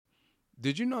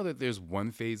Did you know that there's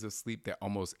one phase of sleep that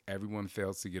almost everyone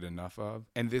fails to get enough of?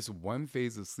 And this one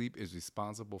phase of sleep is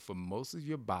responsible for most of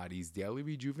your body's daily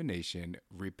rejuvenation,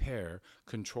 repair,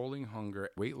 controlling hunger,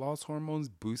 weight loss hormones,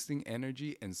 boosting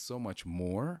energy, and so much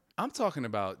more. I'm talking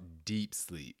about deep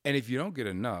sleep. And if you don't get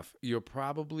enough, you'll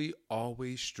probably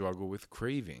always struggle with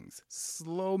cravings,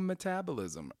 slow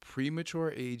metabolism,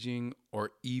 premature aging,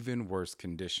 or even worse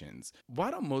conditions. Why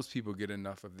don't most people get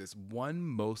enough of this one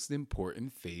most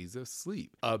important phase of sleep?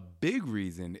 A big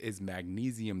reason is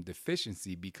magnesium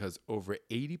deficiency, because over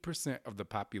 80% of the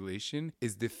population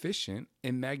is deficient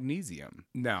in magnesium.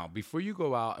 Now, before you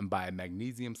go out and buy a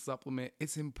magnesium supplement,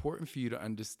 it's important for you to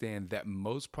understand that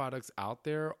most products out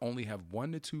there only have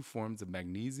 1 to 2 forms of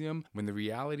magnesium, when the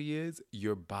reality is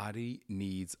your body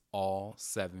needs all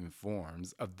 7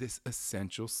 forms of this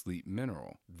essential sleep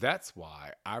mineral. That's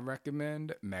why I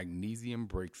recommend Magnesium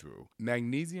Breakthrough.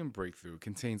 Magnesium Breakthrough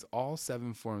contains all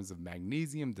 7 forms of magnesium,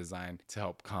 designed to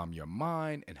help calm your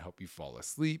mind and help you fall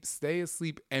asleep, stay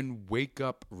asleep, and wake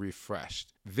up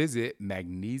refreshed. Visit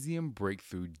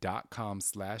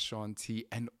magnesiumbreakthrough.com/SeanT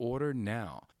and order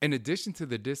now. In addition to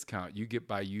the discount you get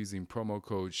by using promo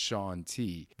code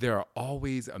SeanT, there are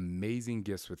always amazing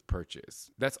gifts with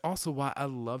purchase. That's also why I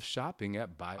love shopping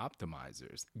at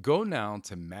Bioptimizers. Go now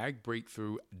to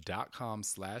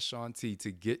magbreakthrough.com/SeanT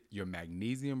to get your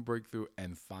Magnesium Breakthrough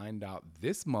and find out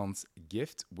this month's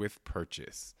gift with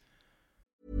purchase.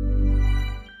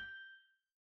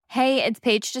 Hey, it's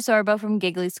Paige DeSorbo from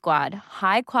Giggly Squad.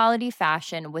 High quality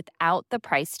fashion without the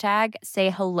price tag. Say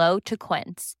hello to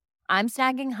Quince. I'm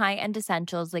snagging high-end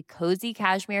essentials like cozy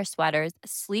cashmere sweaters,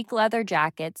 sleek leather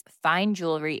jackets, fine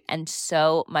jewelry, and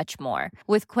so much more.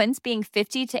 With Quince being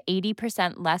 50 to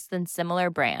 80% less than similar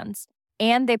brands.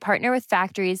 And they partner with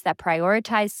factories that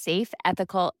prioritize safe,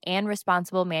 ethical, and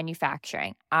responsible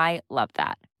manufacturing. I love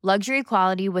that. Luxury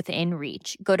quality within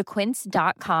reach. Go to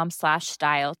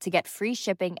quince.com/style to get free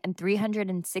shipping and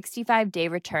 365-day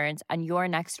returns on your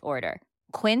next order.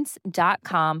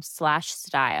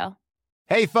 Quince.com/style.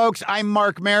 Hey, folks, I'm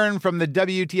Mark Marin from the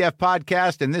WTF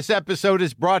Podcast, and this episode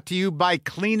is brought to you by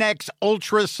Kleenex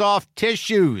Ultra Soft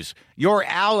Tissues, your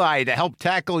ally to help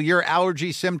tackle your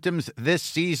allergy symptoms this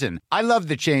season. I love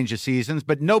the change of seasons,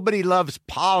 but nobody loves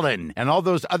pollen and all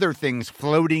those other things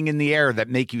floating in the air that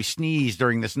make you sneeze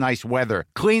during this nice weather.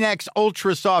 Kleenex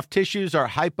Ultra Soft Tissues are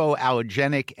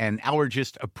hypoallergenic and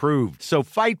allergist approved, so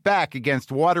fight back against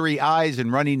watery eyes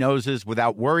and runny noses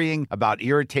without worrying about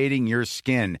irritating your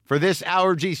skin. For this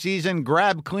allergy season,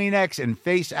 grab Kleenex and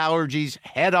face allergies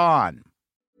head on.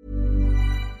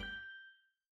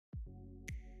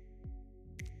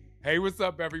 Hey, what's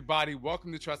up, everybody?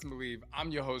 Welcome to Trust and Believe. I'm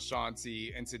your host, Sean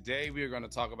T, and today we are going to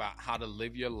talk about how to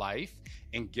live your life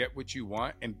and get what you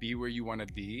want and be where you want to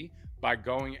be by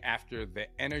going after the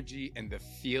energy and the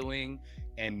feeling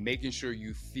and making sure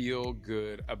you feel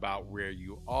good about where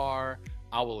you are.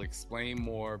 I will explain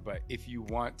more, but if you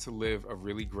want to live a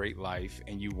really great life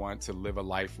and you want to live a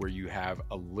life where you have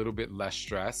a little bit less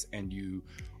stress and you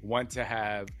want to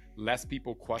have less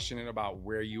people questioning about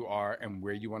where you are and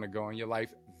where you want to go in your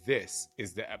life, this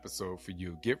is the episode for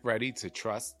you. Get ready to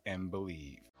trust and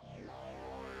believe.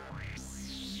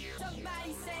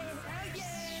 Somebody say hell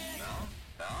yeah!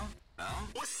 No?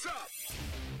 What's up?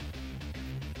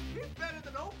 He's better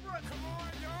than Oprah. Come on,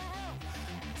 y'all.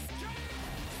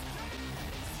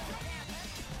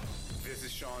 This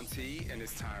is Sean T, and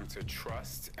it's time to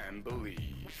trust and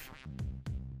believe.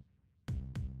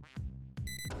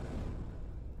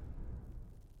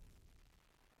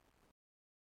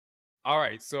 All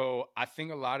right, so I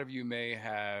think a lot of you may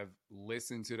have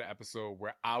listened to the episode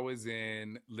where I was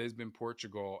in Lisbon,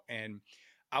 Portugal, and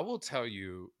I will tell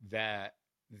you that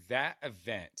that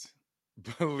event,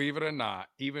 believe it or not,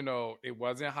 even though it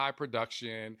wasn't high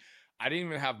production, I didn't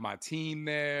even have my team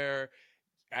there,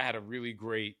 I had a really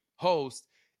great host.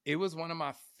 It was one of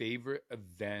my favorite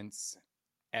events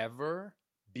ever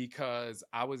because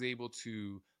I was able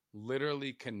to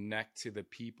literally connect to the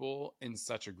people in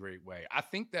such a great way. I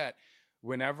think that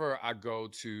whenever I go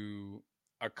to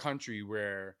a country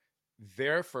where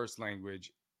their first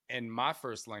language and my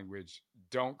first language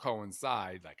don't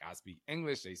coincide, like I speak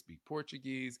English, they speak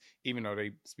Portuguese, even though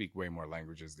they speak way more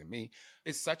languages than me,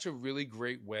 it's such a really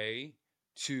great way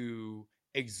to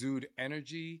exude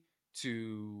energy,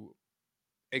 to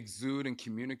exude and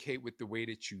communicate with the way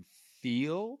that you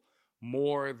feel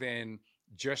more than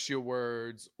just your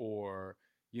words or,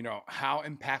 you know, how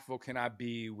impactful can I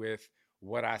be with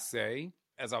what I say.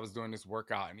 As I was doing this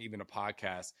workout and even a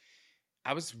podcast,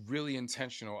 I was really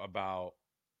intentional about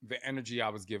the energy I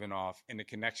was giving off and the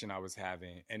connection I was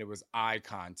having. And it was eye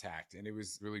contact and it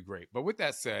was really great. But with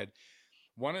that said,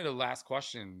 One of the last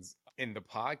questions in the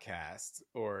podcast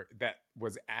or that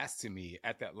was asked to me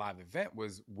at that live event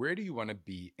was, where do you want to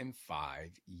be in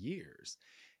 5 years?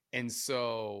 And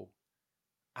so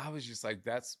I was just like,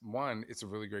 that's one, it's a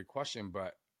really great question.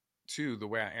 But two, the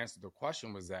way I answered the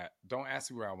question was that don't ask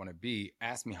me where I want to be,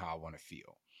 ask me how I want to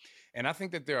feel. And I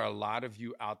think that there are a lot of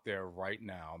you out there right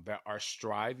now that are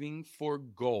striving for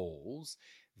goals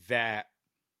that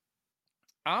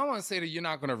I don't want to say that you're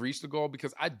not going to reach the goal,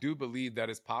 because I do believe that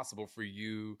it's possible for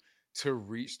you to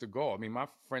reach the goal. I mean, my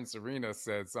friend Serena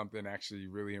said something actually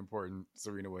really important.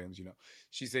 Serena Williams,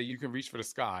 she said, you can reach for the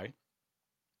sky.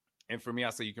 And for me, I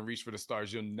say you can reach for the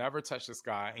stars. You'll never touch the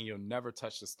sky and you'll never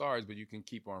touch the stars, but you can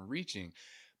keep on reaching.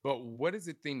 But what is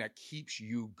the thing that keeps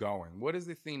you going? What is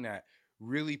the thing that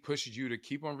really pushes you to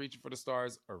keep on reaching for the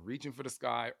stars, or reaching for the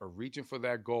sky, or reaching for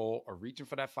that goal, or reaching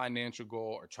for that financial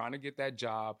goal, or trying to get that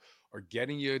job, or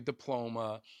getting your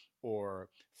diploma, or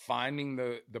finding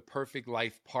the perfect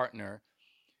life partner?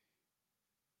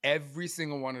 Every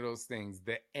single one of those things,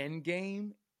 the end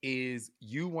game is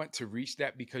you want to reach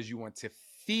that because you want to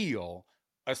feel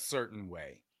a certain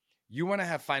way. You want to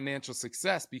have financial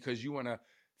success because you want to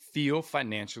feel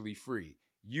financially free.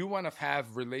 You want to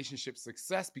have relationship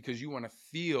success because you want to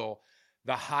feel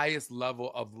the highest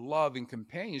level of love and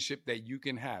companionship that you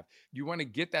can have. You want to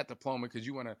get that diploma because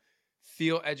you want to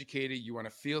feel educated. You want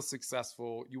to feel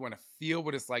successful. You want to feel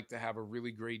what it's like to have a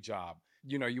really great job.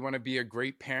 You want to be a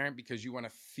great parent because you want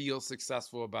to feel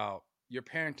successful about your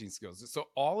parenting skills. So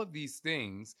all of these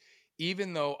things,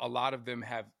 even though a lot of them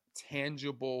have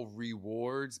tangible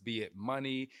rewards, be it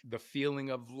money, the feeling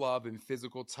of love and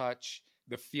physical touch,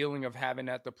 the feeling of having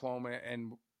that diploma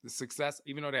and the success,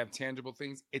 even though they have tangible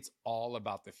things, it's all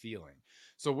about the feeling.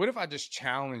 So what if I just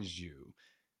challenged you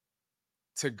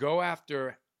to go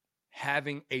after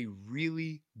having a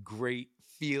really great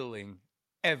feeling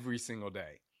every single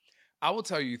day? I will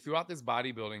tell you, throughout this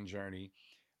bodybuilding journey,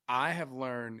 I have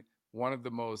learned one of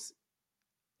the most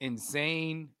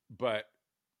insane but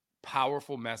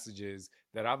powerful messages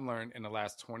that I've learned in the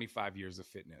last 25 years of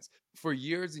fitness. For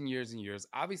years and years and years,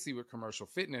 obviously with commercial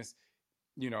fitness,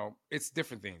 it's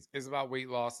different things. It's about weight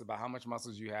loss, about how much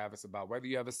muscles you have. It's about whether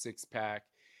you have a six pack.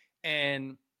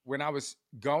 And when I was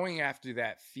going after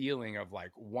that feeling of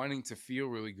like wanting to feel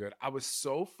really good, I was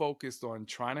so focused on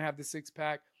trying to have the six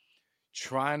pack,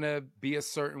 trying to be a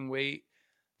certain weight,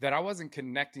 that I wasn't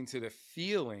connecting to the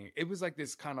feeling. It was like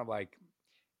this kind of like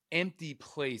empty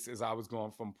place as I was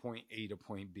going from point A to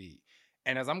point B.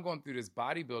 And as I'm going through this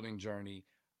bodybuilding journey,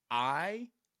 I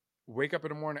wake up in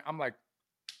the morning, I'm like,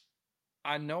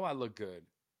 I know I look good,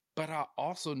 but I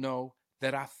also know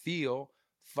that I feel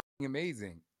fucking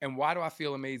amazing. And why do I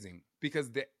feel amazing?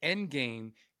 Because the end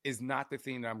game is not the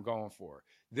thing that I'm going for.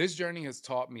 This journey has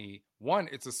taught me, one,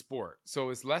 it's a sport.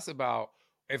 So it's less about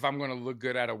if I'm going to look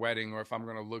good at a wedding or if I'm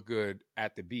going to look good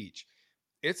at the beach.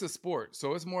 It's a sport.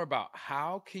 So it's more about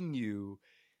how can you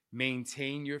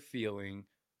maintain your feeling?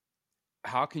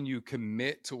 How can you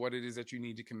commit to what it is that you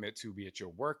need to commit to, be it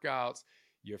your workouts,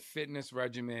 your fitness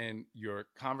regimen, your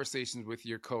conversations with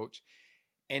your coach?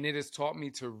 And it has taught me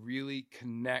to really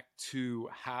connect to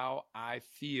how I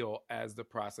feel as the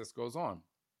process goes on.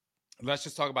 Let's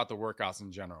just talk about the workouts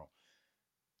in general.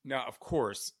 Now, of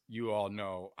course, you all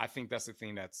know, I think that's the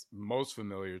thing that's most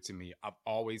familiar to me. I've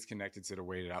always connected to the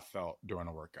way that I felt during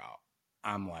a workout.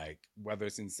 I'm like, whether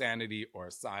it's Insanity or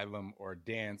Asylum or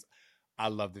dance, I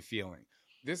love the feeling.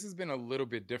 This has been a little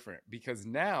bit different because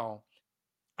now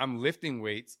I'm lifting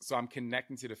weights. So I'm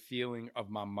connecting to the feeling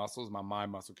of my muscles, my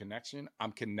mind muscle connection.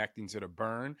 I'm connecting to the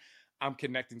burn. I'm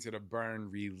connecting to the burn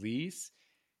release.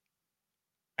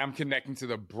 I'm connecting to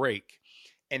the break.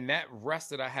 And that rest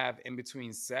that I have in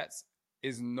between sets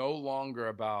is no longer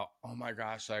about, oh my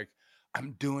gosh, like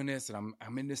I'm doing this and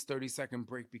I'm in this 30-second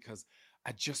break because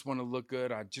I just want to look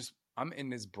good. I'm in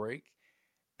this break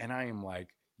and I am like,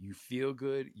 you feel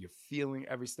good. You're feeling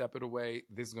every step of the way.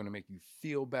 This is going to make you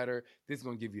feel better. This is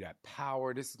going to give you that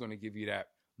power. This is going to give you that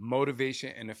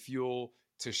motivation and the fuel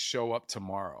to show up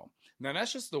tomorrow. Now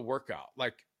that's just the workout.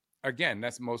 Like, again,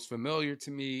 that's most familiar to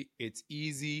me. It's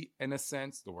easy in a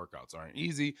sense. The workouts aren't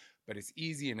easy, but it's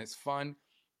easy and it's fun.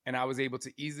 And I was able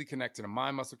to easily connect to the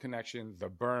mind muscle connection, the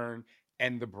burn,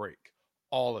 and the break.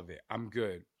 All of it. I'm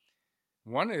good.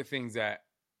 One of the things that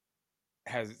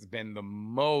has been the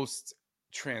most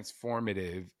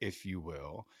transformative, if you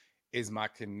will, is my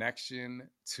connection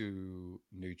to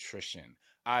nutrition.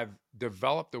 I've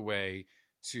developed a way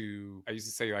to, I used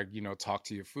to say, like, talk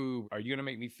to your food. Are you going to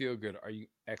make me feel good? Are you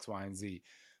X, Y, and Z?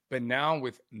 But now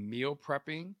with meal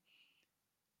prepping,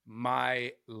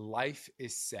 my life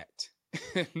is set.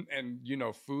 And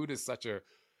food is such a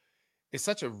it's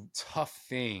such a tough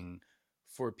thing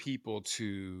for people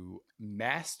to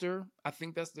master. I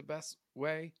think that's the best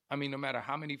way. I mean, no matter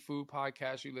how many food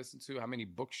podcasts you listen to, how many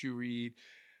books you read,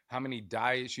 how many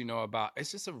diets you know about,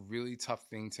 it's just a really tough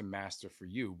thing to master for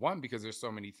you. One, because there's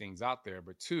so many things out there,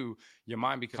 but two, your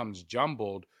mind becomes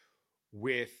jumbled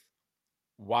with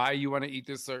why you want to eat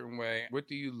this certain way. What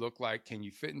do you look like? Can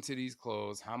you fit into these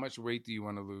clothes? How much weight do you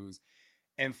want to lose?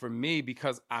 And for me,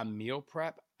 because I meal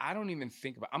prep, I don't even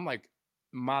think about, I'm like,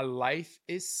 my life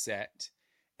is set.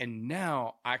 And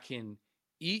now I can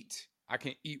eat. I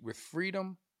can eat with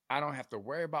freedom. I don't have to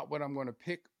worry about what I'm going to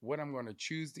pick, what I'm going to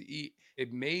choose to eat.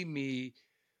 It made me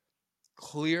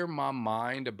clear my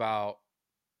mind about,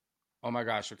 oh my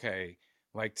gosh, okay,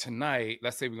 like tonight,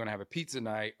 let's say we're going to have a pizza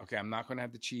night. Okay, I'm not going to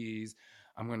have the cheese.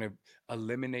 I'm going to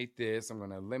eliminate this. I'm going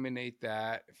to eliminate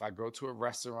that. If I go to a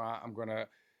restaurant,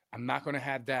 I'm not going to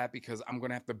have that because I'm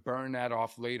going to have to burn that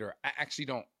off later. I actually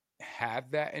don't have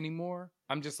that anymore.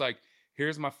 I'm just like,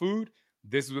 here's my food.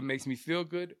 This is what makes me feel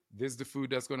good. This is the food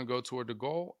that's going to go toward the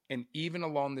goal. And even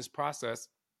along this process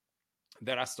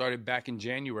that I started back in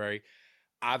January,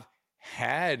 I've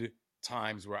had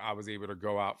times where I was able to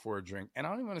go out for a drink. And I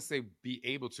don't even want to say be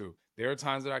able to. There are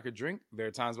times that I could drink. There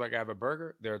are times where I could have a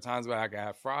burger. There are times where I could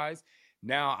have fries.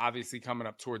 Now, obviously, coming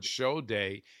up towards show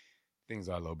day, things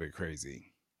are a little bit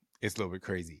crazy. It's a little bit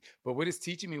crazy. But what it's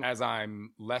teaching me as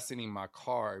I'm lessening my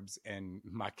carbs and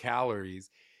my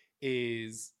calories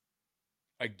is,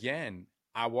 again,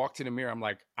 I walk to the mirror. I'm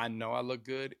like, I know I look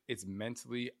good. It's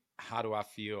mentally, how do I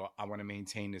feel? I want to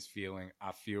maintain this feeling.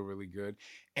 I feel really good.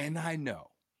 And I know,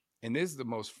 and this is the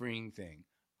most freeing thing,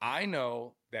 I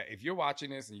know that if you're watching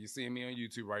this and you're seeing me on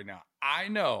YouTube right now, I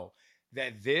know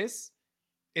that this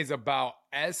is about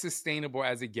as sustainable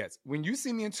as it gets. When you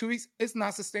see me in 2 weeks, it's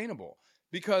not sustainable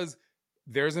because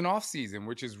there's an off season,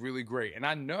 which is really great. And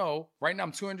I know right now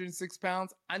I'm 206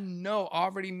 pounds. I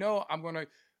already know I'm going to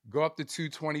go up to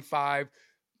 225,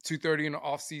 230 in the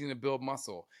off season to build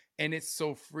muscle. And it's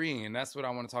so freeing. And that's what I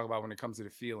want to talk about when it comes to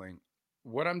the feeling.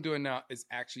 What I'm doing now is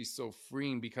actually so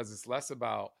freeing because it's less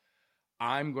about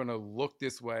I'm going to look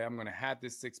this way. I'm going to have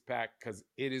this six pack because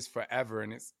it is forever.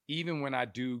 And it's even when I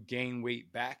do gain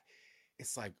weight back,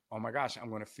 it's like, oh my gosh, I'm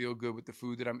going to feel good with the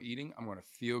food that I'm eating. I'm going to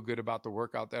feel good about the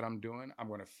workout that I'm doing. I'm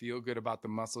going to feel good about the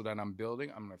muscle that I'm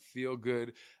building. I'm going to feel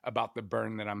good about the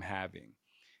burn that I'm having.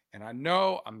 And I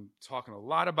know I'm talking a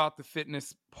lot about the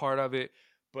fitness part of it,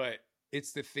 but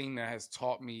it's the thing that has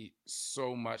taught me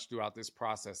so much throughout this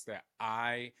process that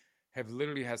I have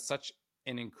literally had such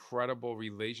an incredible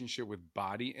relationship with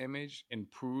body image,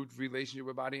 improved relationship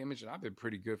with body image. And I've been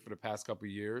pretty good for the past couple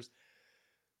of years.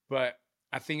 But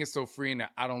I think it's so freeing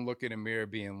that I don't look in the mirror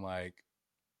being like,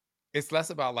 it's less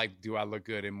about like, do I look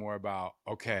good and more about,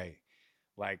 okay,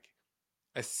 like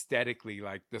aesthetically,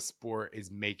 like the sport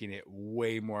is making it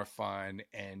way more fun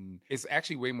and it's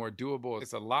actually way more doable.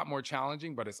 It's a lot more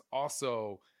challenging, but it's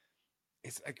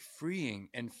like freeing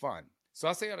and fun. So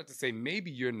I say all that to say,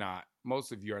 maybe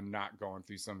most of you are not going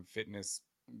through some fitness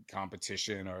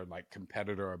competition or like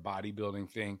competitor or bodybuilding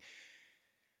thing.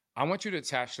 I want you to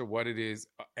attach to what it is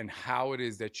and how it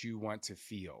is that you want to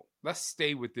feel. Let's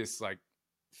stay with this like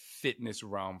fitness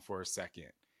realm for a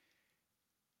second.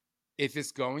 If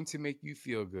it's going to make you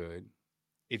feel good,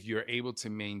 if you're able to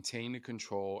maintain the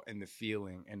control and the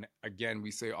feeling, and again,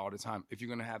 we say all the time, if you're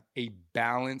going to have a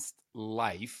balanced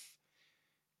life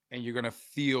and you're going to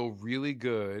feel really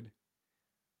good,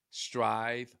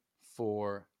 strive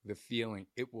for the feeling.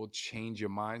 It will change your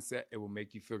mindset. It will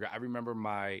make you feel good. I remember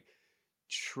my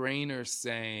trainer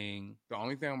saying, the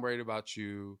only thing I'm worried about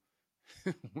you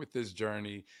with this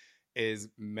journey is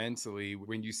mentally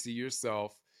when you see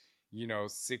yourself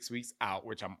 6 weeks out,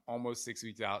 which I'm almost 6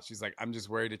 weeks out. She's like, I'm just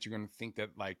worried that you're going to think that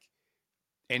like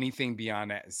anything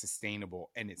beyond that is sustainable,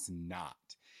 and it's not.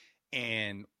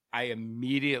 And I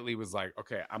immediately was like,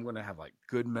 okay, I'm going to have like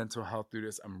good mental health through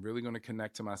this. I'm really going to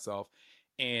connect to myself.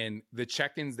 And the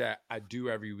check-ins that I do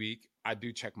every week, I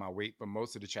do check my weight, but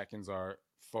most of the check-ins are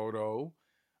photo.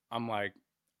 I'm like,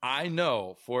 I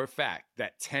know for a fact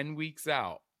that 10 weeks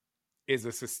out is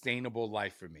a sustainable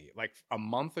life for me. Like a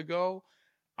month ago,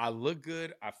 I looked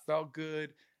good. I felt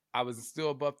good. I was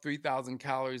still above 3,000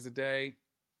 calories a day.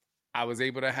 I was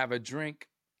able to have a drink.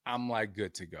 I'm like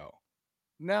good to go.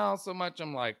 Now, so much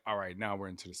I'm like, all right, now we're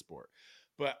into the sport.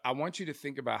 But I want you to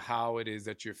think about how it is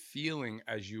that you're feeling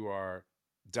as you are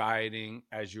dieting,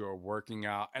 as you are working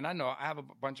out. And I know I have a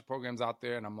bunch of programs out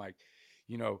there and I'm like,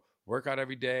 work out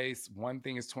every day. One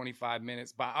thing is 25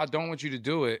 minutes, but I don't want you to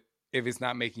do it if it's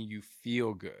not making you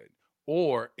feel good.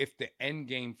 Or if the end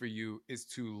game for you is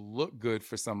to look good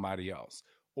for somebody else,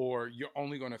 or you're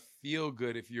only going to feel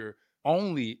good if you're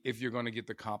only if you're going to get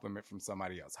the compliment from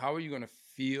somebody else. How are you going to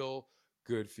feel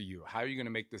good for you? How are you going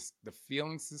to make the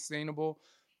feeling sustainable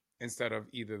instead of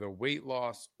either the weight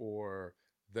loss or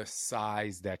the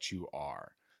size that you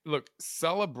are? Look,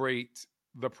 celebrate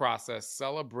the process,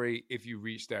 celebrate if you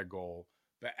reach that goal.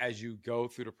 But as you go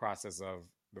through the process of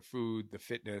the food, the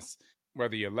fitness,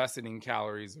 whether you're lessening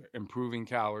calories or improving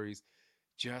calories,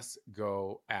 just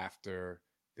go after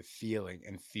the feeling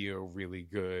and feel really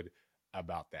good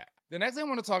about that. The next thing I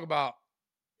want to talk about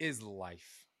is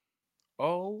life.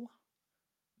 Oh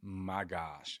my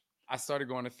gosh. I started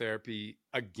going to therapy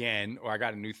again, or I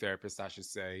got a new therapist, I should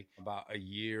say, about a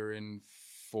year and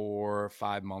 4 or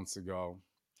 5 months ago.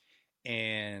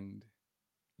 And,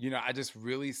 I just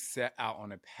really set out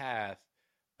on a path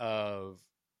of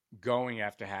going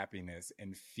after happiness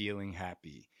and feeling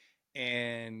happy.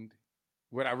 And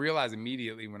what I realized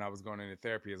immediately when I was going into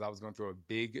therapy is I was going through a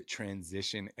big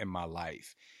transition in my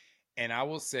life. And I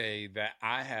will say that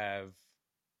I have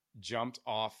jumped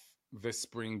off the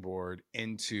springboard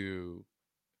into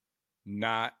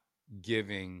not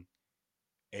giving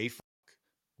a fuck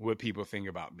what people think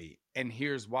about me. And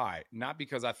here's why. Not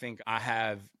because I think I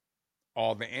have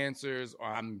all the answers or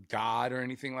I'm God or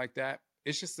anything like that.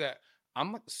 It's just that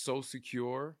I'm so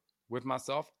secure with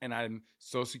myself and I'm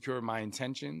so secure in my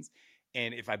intentions.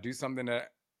 And if I do something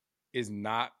that is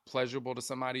not pleasurable to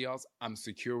somebody else, I'm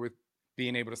secure with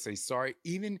being able to say sorry.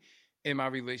 Even in my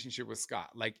relationship with Scott,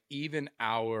 like even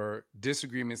our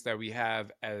disagreements that we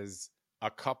have as a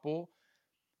couple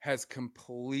has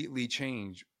completely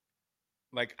changed.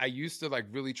 Like I used to like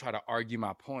really try to argue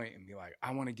my point and be like,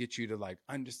 I want to get you to like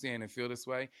understand and feel this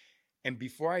way. And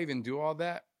before I even do all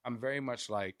that, I'm very much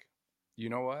like, you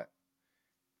know what?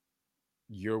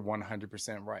 You're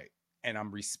 100% right. And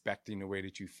I'm respecting the way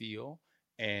that you feel.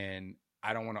 And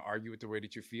I don't want to argue with the way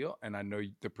that you feel. And I know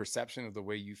the perception of the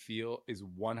way you feel is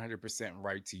 100%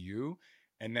 right to you.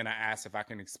 And then I asked if I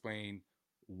can explain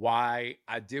why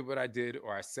I did what I did,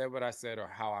 or I said what I said, or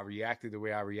how I reacted the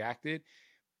way I reacted.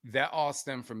 That all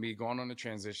stemmed from me going on the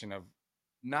transition of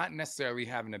not necessarily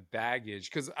having a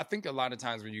baggage. Because I think a lot of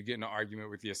times when you get in an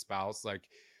argument with your spouse, like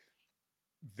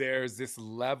there's this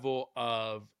level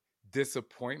of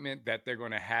disappointment that they're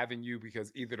going to have in you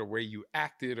because either the way you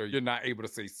acted or you're not able to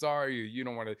say sorry or you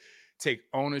don't want to take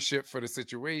ownership for the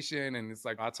situation. And it's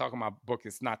like, I talk in my book,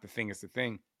 it's not the thing, it's the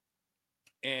thing.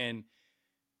 And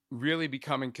really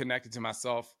becoming connected to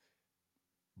myself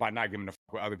by not giving a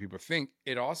fuck what other people think,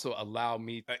 it also allowed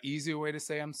me an easier way to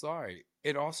say I'm sorry.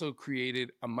 It also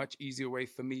created a much easier way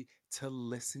for me to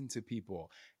listen to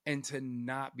people and to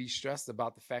not be stressed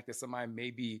about the fact that somebody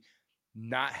may be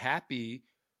not happy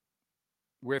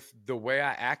with the way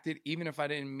I acted, even if I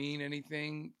didn't mean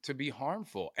anything to be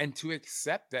harmful, and to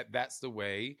accept that that's the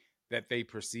way that they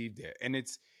perceived it. And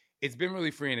it's been really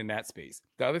freeing in that space.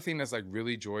 The other thing that's like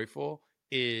really joyful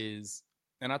is,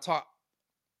 and I talk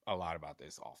a lot about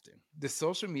this often, the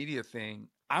social media thing.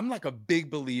 I'm like a big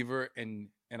believer in,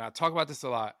 and I talk about this a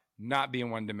lot, not being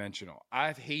one-dimensional.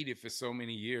 I've hated for so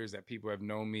many years that people have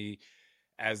known me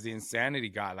as the insanity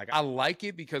guy. Like I like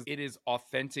it because it is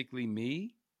authentically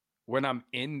me. When I'm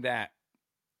in that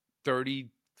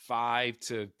 35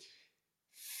 to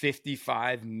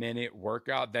 55 minute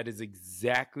workout, that is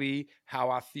exactly how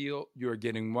I feel. You're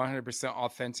getting 100%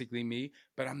 authentically me,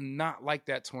 but I'm not like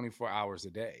that 24 hours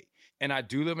a day. And I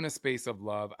do live in a space of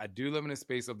love. I do live in a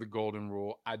space of the golden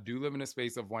rule. I do live in a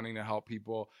space of wanting to help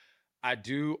people. I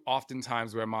do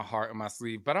oftentimes wear my heart on my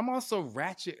sleeve, but I'm also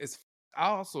ratchet as I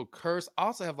also curse. I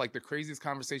also have like the craziest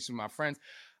conversations with my friends.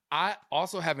 I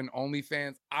also have an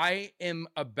OnlyFans. I am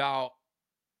about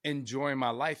enjoying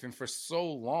my life. And for so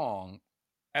long,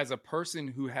 as a person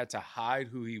who had to hide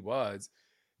who he was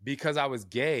because I was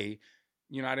gay,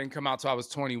 I didn't come out till I was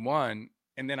 21.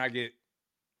 And then I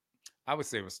would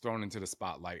say it was thrown into the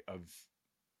spotlight of,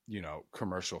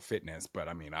 commercial fitness. But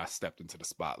I mean, I stepped into the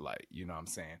spotlight, you know what I'm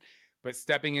saying? But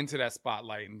stepping into that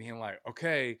spotlight and being like,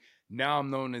 okay, now I'm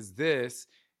known as this.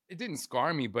 It didn't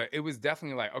scar me, but it was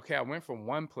definitely like, okay, I went from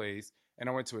one place and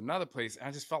I went to another place and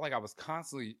I just felt like I was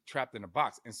constantly trapped in a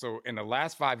box. And so in the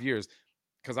last 5 years,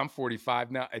 because I'm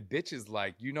 45 now, a bitch is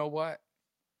like, you know what?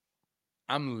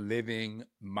 I'm living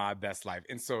my best life.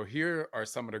 And so here are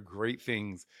some of the great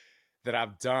things that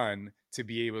I've done to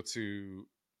be able to,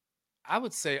 I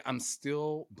would say I'm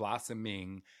still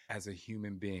blossoming as a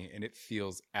human being, and it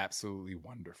feels absolutely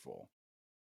wonderful.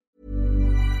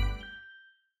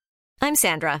 I'm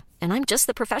Sandra, and I'm just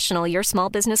the professional your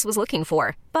small business was looking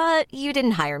for. But you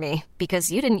didn't hire me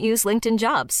because you didn't use LinkedIn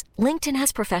Jobs. LinkedIn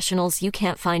has professionals you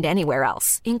can't find anywhere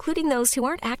else, including those who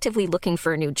aren't actively looking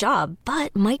for a new job,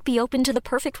 but might be open to the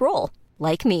perfect role,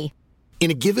 like me. In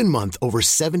a given month, over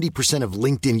 70% of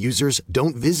LinkedIn users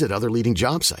don't visit other leading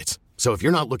job sites. So if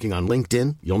you're not looking on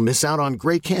LinkedIn, you'll miss out on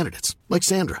great candidates like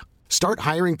Sandra. Start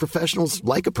hiring professionals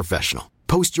like a professional.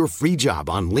 Post your free job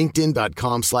on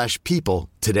linkedin.com/people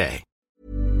today.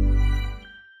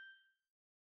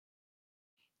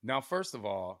 Now, first of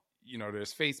all,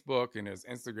 there's Facebook and there's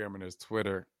Instagram and there's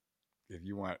Twitter. If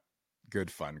you want good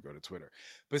fun, go to Twitter.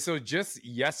 But so just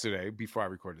yesterday, before I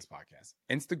recorded this podcast,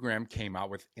 Instagram came out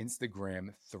with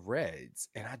Instagram Threads.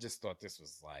 And I just thought this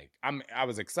was like, I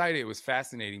was excited. It was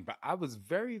fascinating, but I was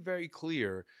very, very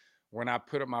clear when I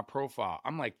put up my profile.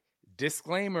 I'm like,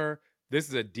 disclaimer, this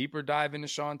is a deeper dive into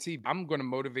Shaun T. I'm going to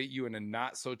motivate you in a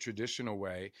not so traditional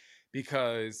way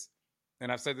because,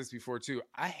 and I've said this before too,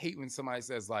 I hate when somebody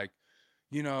says like,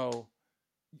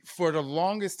 for the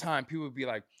longest time, people would be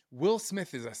like, Will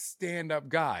Smith is a stand-up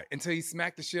guy until he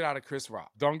smacked the shit out of Chris Rock.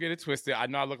 Don't get it twisted. I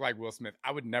know I look like Will Smith.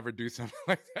 I would never do something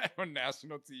like that on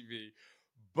national TV.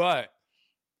 But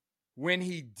when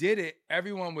he did it,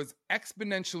 everyone was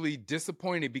exponentially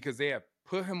disappointed because they had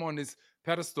put him on this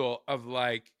pedestal of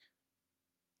like,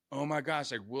 oh my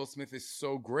gosh, like Will Smith is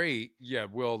so great. Yeah,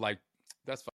 Will, like,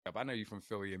 that's fucked up. I know you're from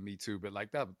Philly and me too, but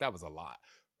like that was a lot.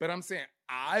 But I'm saying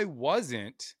I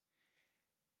wasn't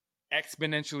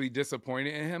exponentially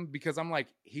disappointed in him because I'm like,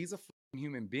 he's a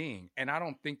human being. And I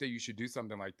don't think that you should do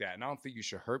something like that. And I don't think you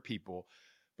should hurt people.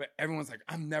 But everyone's like,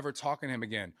 I'm never talking to him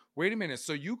again. Wait a minute.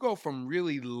 So you go from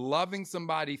really loving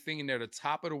somebody, thinking they're the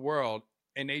top of the world,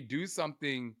 and they do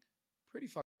something pretty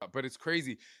fucked up, but it's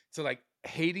crazy, to like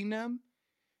hating them.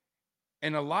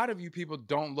 And a lot of you people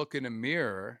don't look in the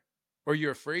mirror, or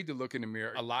you're afraid to look in the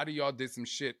mirror. A lot of y'all did some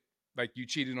shit, like you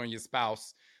cheated on your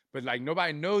spouse, but like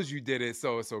nobody knows you did it,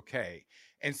 so it's okay.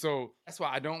 And so that's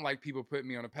why I don't like people putting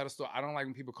me on a pedestal. I don't like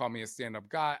when people call me a stand-up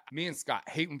guy. Me and Scott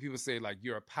hate when people say like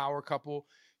you're a power couple.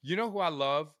 You know who I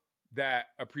love that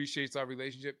appreciates our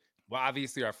relationship? Well,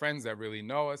 obviously our friends that really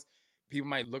know us. People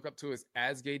might look up to us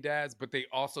as gay dads, but they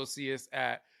also see us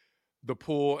at the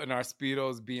pool in our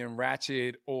Speedos being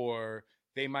ratchet, or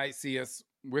they might see us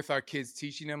with our kids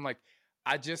teaching them. Like,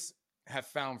 I just have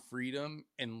found freedom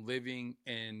in living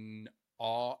in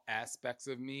all aspects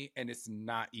of me, and it's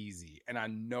not easy. And I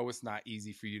know it's not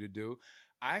easy for you to do.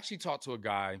 I actually talked to a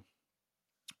guy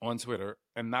on Twitter.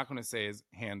 I'm not going to say his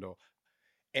handle.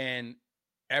 And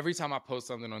every time I post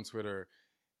something on Twitter,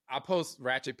 I post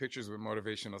ratchet pictures with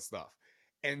motivational stuff.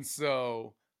 And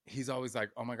so he's always like,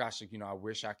 oh my gosh, like, I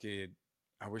wish I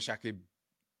could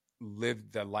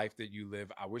live the life that you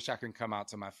live. I wish I could come out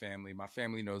to my family. My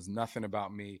family knows nothing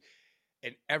about me.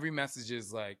 And every message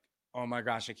is like, oh my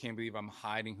gosh, I can't believe I'm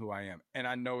hiding who I am. And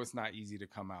I know it's not easy to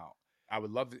come out. I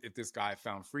would love it if this guy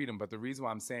found freedom. But the reason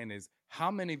why I'm saying is, how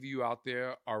many of you out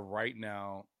there are right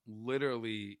now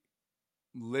literally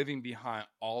living behind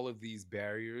all of these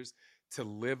barriers to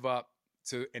live up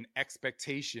to an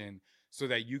expectation so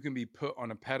that you can be put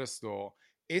on a pedestal?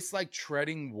 It's like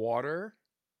treading water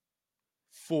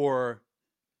for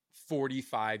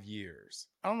 45 years.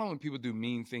 I don't know when people do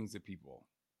mean things to people,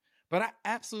 but I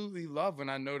absolutely love when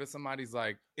I know that somebody's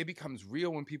like, it becomes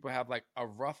real when people have like a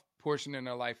rough portion in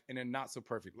their life and they're not so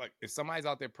perfect. Like if somebody's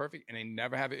out there perfect and they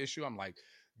never have an issue, I'm like,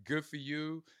 good for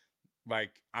you.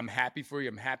 Like, I'm happy for you.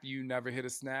 I'm happy you never hit a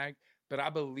snag. But I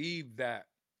believe that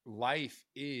life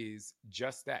is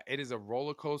just that. It is a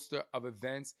roller coaster of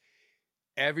events.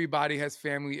 Everybody has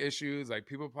family issues. Like,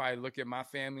 people probably look at my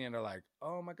family and they're like,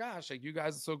 oh my gosh, like, you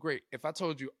guys are so great. If I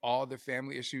told you all the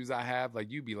family issues I have, like,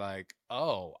 you'd be like,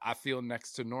 oh, I feel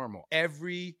next to normal.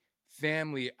 Every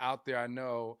family out there I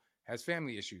know has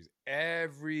family issues.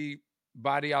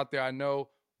 Everybody out there I know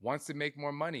wants to make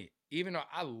more money. Even though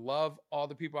I love all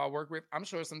the people I work with, I'm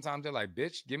sure sometimes they're like,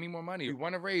 bitch, give me more money. We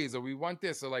want a raise, or we want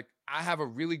this. Or like, I have a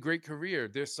really great career.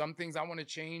 There's some things I want to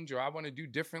change or I want to do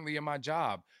differently in my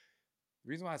job. The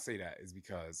reason why I say that is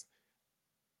because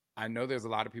I know there's a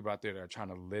lot of people out there that are trying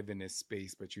to live in this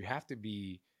space, but you have to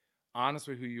be honest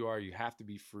with who you are. You have to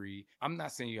be free. I'm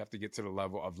not saying you have to get to the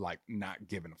level of like not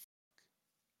giving a fuck,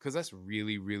 because that's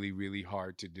really, really, really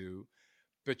hard to do.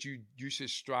 But you should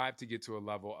strive to get to a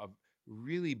level of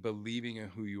really believing in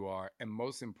who you are, and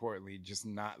most importantly, just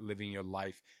not living your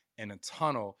life in a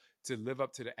tunnel to live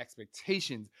up to the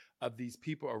expectations of these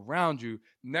people around you.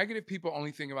 Negative people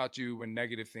only think about you when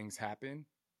negative things happen,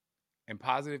 and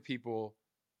positive people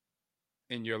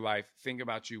in your life think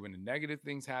about you when the negative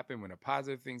things happen, when the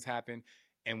positive things happen,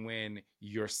 and when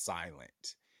you're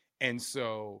silent. And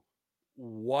so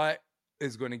what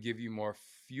is going to give you more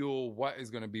fuel? What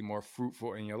is going to be more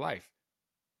fruitful in your life?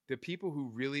 The people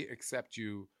who really accept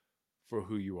you for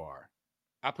who you are.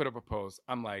 I put up a post.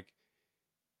 I'm like,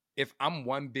 if I'm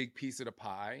one big piece of the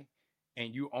pie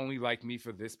and you only like me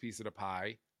for this piece of the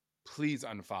pie, please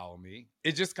unfollow me.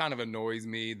 It just kind of annoys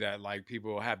me that like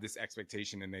people have this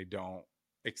expectation and they don't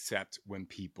accept when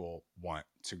people want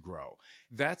to grow.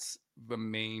 That's the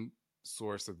main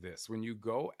source of this. When you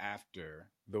go after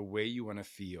the way you want to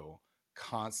feel,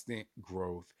 constant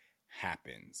growth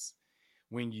happens.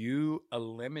 When you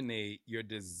eliminate your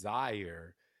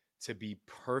desire to be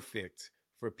perfect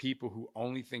for people who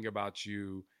only think about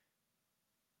you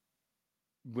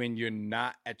when you're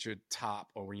not at your top,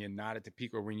 or when you're not at the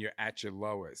peak, or when you're at your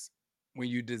lowest, when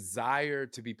you desire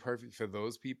to be perfect for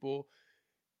those people,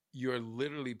 you're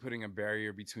literally putting a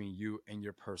barrier between you and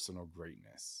your personal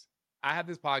greatness. I have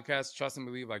this podcast, Trust and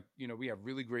Believe. Like, you know, we have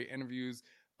really great interviews.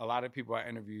 A lot of people I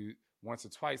interviewed once or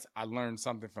twice. I learned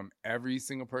something from every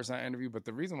single person I interview. But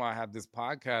the reason why I have this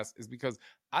podcast is because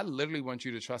I literally want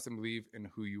you to trust and believe in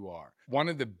who you are. One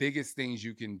of the biggest things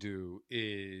you can do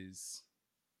is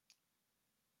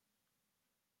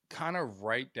kind of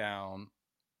write down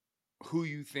who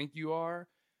you think you are,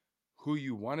 who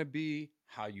you want to be,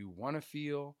 how you want to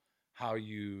feel, how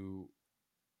you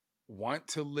want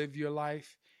to live your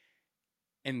life.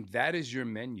 And that is your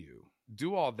menu.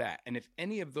 Do all that. And if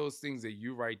any of those things that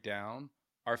you write down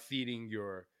are feeding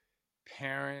your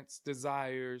parents'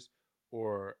 desires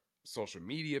or social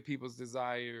media people's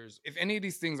desires, if any of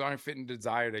these things aren't fitting the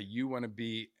desire that you want to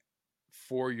be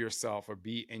for yourself or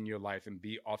be in your life and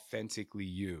be authentically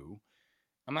you,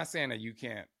 I'm not saying that you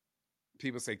can't,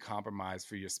 people say compromise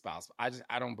for your spouse.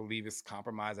 I don't believe it's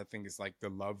compromise. I think it's like the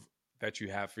love that you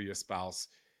have for your spouse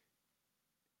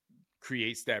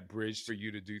creates that bridge for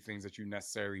you to do things that you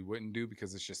necessarily wouldn't do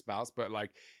because it's your spouse. But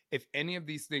like, if any of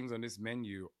these things on this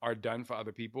menu are done for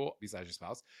other people besides your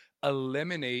spouse,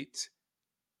 eliminate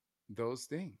those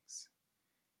things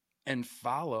and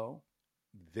follow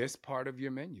this part of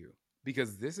your menu,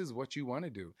 because this is what you want to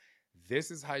do.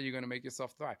 This is how you're going to make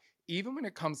yourself thrive. Even when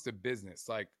it comes to business,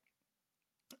 like,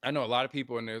 I know a lot of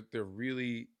people and they're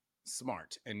really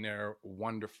smart and they're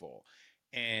wonderful,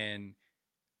 and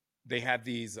they have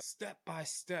these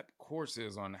step-by-step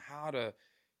courses on how to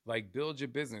like build your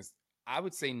business. I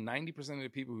would say 90% of the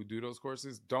people who do those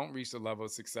courses don't reach the level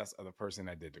of success of the person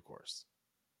that did the course.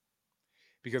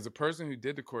 Because the person who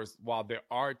did the course, while there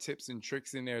are tips and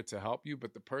tricks in there to help you,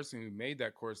 but the person who made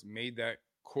that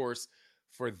course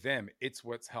for them. It's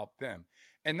what's helped them.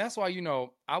 And that's why, you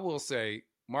know, I will say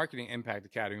Marketing Impact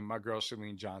Academy, my girl,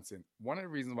 Chalene Johnson, one of the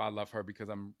reasons why I love her, because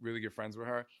I'm really good friends with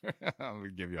her. I'm going to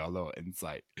give you a little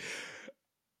insight.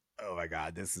 Oh my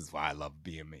God, this is why I love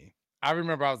being me. I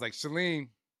remember I was like, Chalene,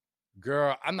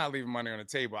 girl, I'm not leaving money on the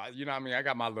table. You know what I mean? I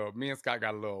got me and Scott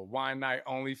got a little wine night,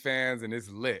 OnlyFans, and it's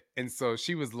lit. And so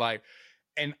she was like,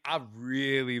 and I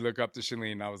really look up to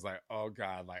Chalene. I was like, oh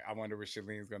God, like, I wonder what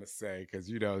Chalene's going to say. Cause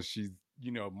you know, she's,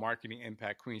 you know, marketing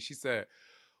impact queen. She said,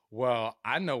 well,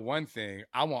 I know one thing.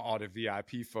 I want all the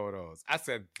VIP photos. I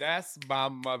said, that's my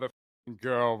motherfucking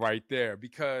girl right there.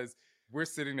 Because we're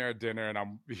sitting there at dinner and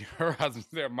her husband's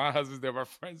there, my husband's there, my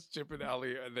friends Chip and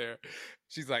Ellie are there.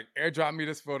 She's like, airdrop me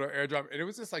this photo, airdrop. And it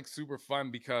was just like super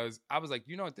fun because I was like,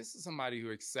 you know what? This is somebody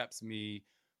who accepts me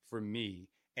for me.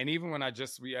 And even when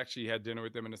we actually had dinner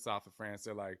with them in the south of France,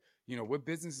 they're like, you know, what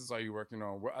businesses are you working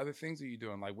on? What other things are you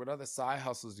doing? Like, what other side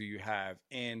hustles do you have?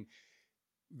 And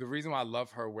the reason why I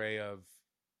love her way of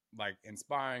like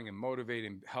inspiring and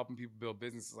motivating, helping people build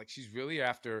businesses, like she's really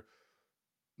after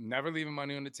never leaving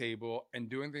money on the table and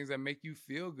doing things that make you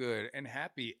feel good and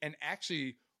happy and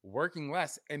actually working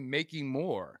less and making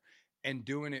more and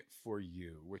doing it for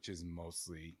you, which is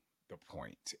mostly the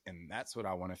point. And that's what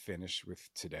I want to finish with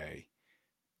today.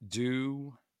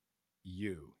 Do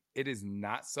you. It is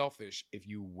not selfish if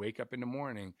you wake up in the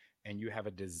morning and you have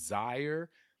a desire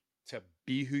to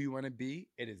be who you want to be.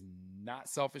 It is not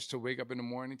selfish to wake up in the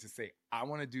morning to say, I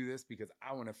want to do this because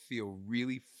I want to feel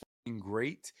really fucking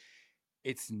great.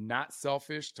 It's not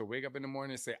selfish to wake up in the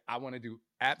morning and say, I want to do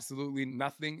absolutely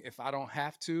nothing if I don't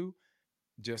have to.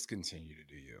 Just continue to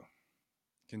do you.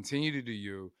 Continue to do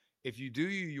you. If you do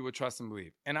you, you will trust and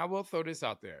believe. And I will throw this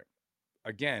out there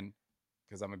again,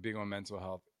 because I'm a big on mental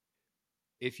health.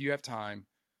 If you have time,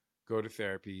 go to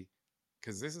therapy,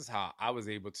 because this is how I was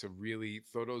able to really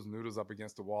throw those noodles up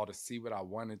against the wall to see what I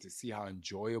wanted, to see how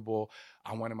enjoyable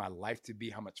I wanted my life to be,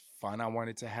 how much fun I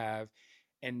wanted to have.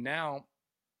 And now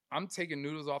I'm taking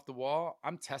noodles off the wall.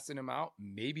 I'm testing them out.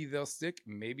 Maybe they'll stick.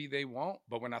 Maybe they won't.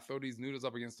 But when I throw these noodles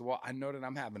up against the wall, I know that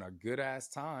I'm having a good ass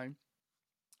time.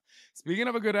 Speaking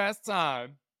of a good ass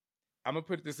time, I'm going to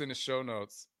put this in the show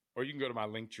notes, or you can go to my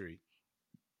Linktree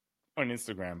on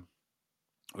Instagram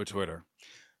or Twitter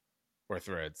or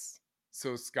Threads.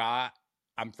 So Scott,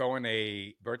 I'm throwing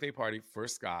a birthday party for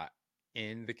Scott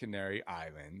in the Canary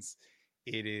Islands.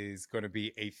 It is going to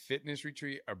be a fitness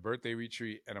retreat, a birthday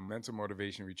retreat, and a mental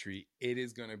motivation retreat. It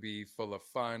is going to be full of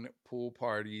fun, pool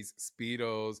parties,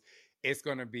 Speedos. It's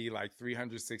going to be like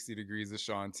 360 degrees of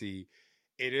Shaun T.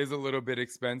 It is a little bit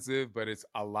expensive, but it's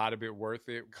a lot of it worth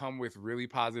it. Come with really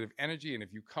positive energy. And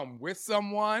if you come with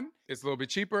someone, it's a little bit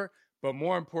cheaper. But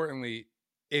more importantly,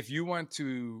 if you want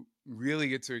to really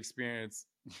get to experience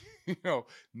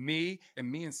me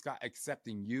and Scott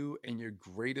accepting you in your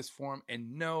greatest form.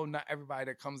 And no, not everybody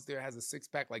that comes there has a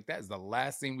six-pack. Like, that is the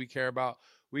last thing we care about.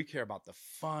 We care about the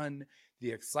fun, the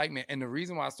excitement. And the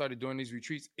reason why I started doing these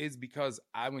retreats is because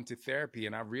I went to therapy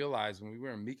and I realized when we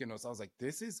were in Mykonos, I was like,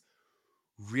 this is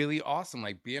really awesome.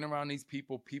 Like, being around these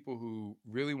people who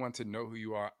really want to know who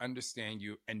you are, understand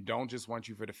you, and don't just want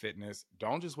you for the fitness,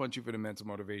 don't just want you for the mental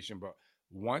motivation, but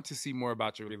want to see more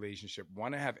about your relationship,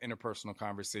 want to have interpersonal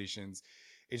conversations.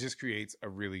 It just creates a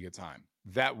really good time.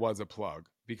 That was a plug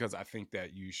because I think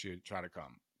that you should try to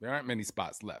come. There aren't many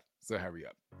spots left, so hurry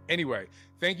up. Anyway,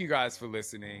 thank you guys for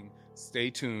listening. Stay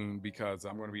tuned because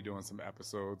I'm going to be doing some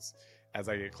episodes as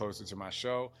I get closer to my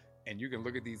show. And you can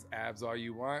look at these abs all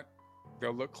you want.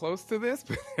 They'll look close to this,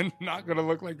 but they're not going to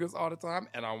look like this all the time.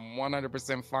 And I'm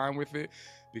 100% fine with it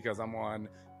because I'm on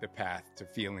the path to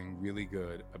feeling really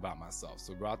good about myself.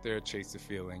 So go out there, chase the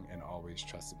feeling, and always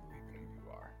trust and believe in who you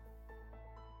are.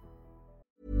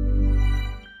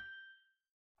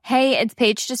 Hey, it's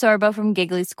Paige DeSorbo from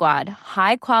Giggly Squad.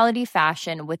 High quality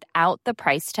fashion without the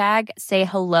price tag. Say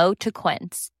hello to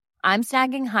Quince. I'm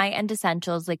snagging high-end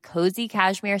essentials like cozy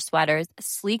cashmere sweaters,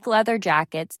 sleek leather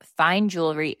jackets, fine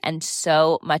jewelry, and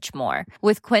so much more.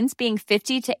 With Quince being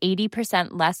 50 to 80%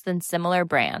 less than similar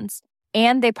brands.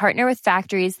 And they partner with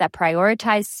factories that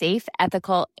prioritize safe,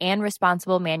 ethical, and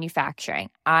responsible manufacturing.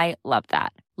 I love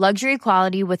that. Luxury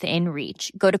quality within reach.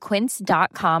 Go to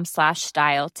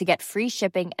quince.com/style to get free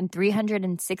shipping and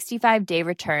 365-day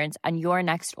returns on your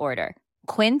next order.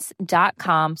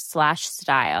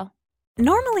 Quince.com/style.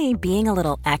 Normally, being a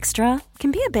little extra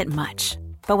can be a bit much.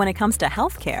 But when it comes to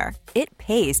healthcare, it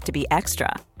pays to be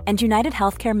extra. And United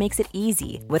Healthcare makes it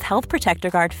easy with Health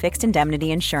Protector Guard fixed indemnity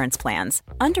insurance plans.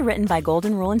 Underwritten by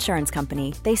Golden Rule Insurance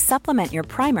Company, they supplement your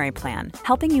primary plan,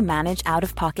 helping you manage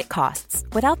out-of-pocket costs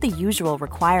without the usual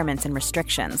requirements and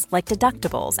restrictions like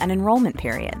deductibles and enrollment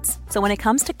periods. So when it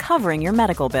comes to covering your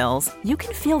medical bills, you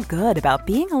can feel good about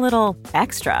being a little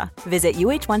extra. Visit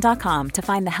UH1.com to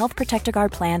find the Health Protector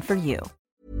Guard plan for you.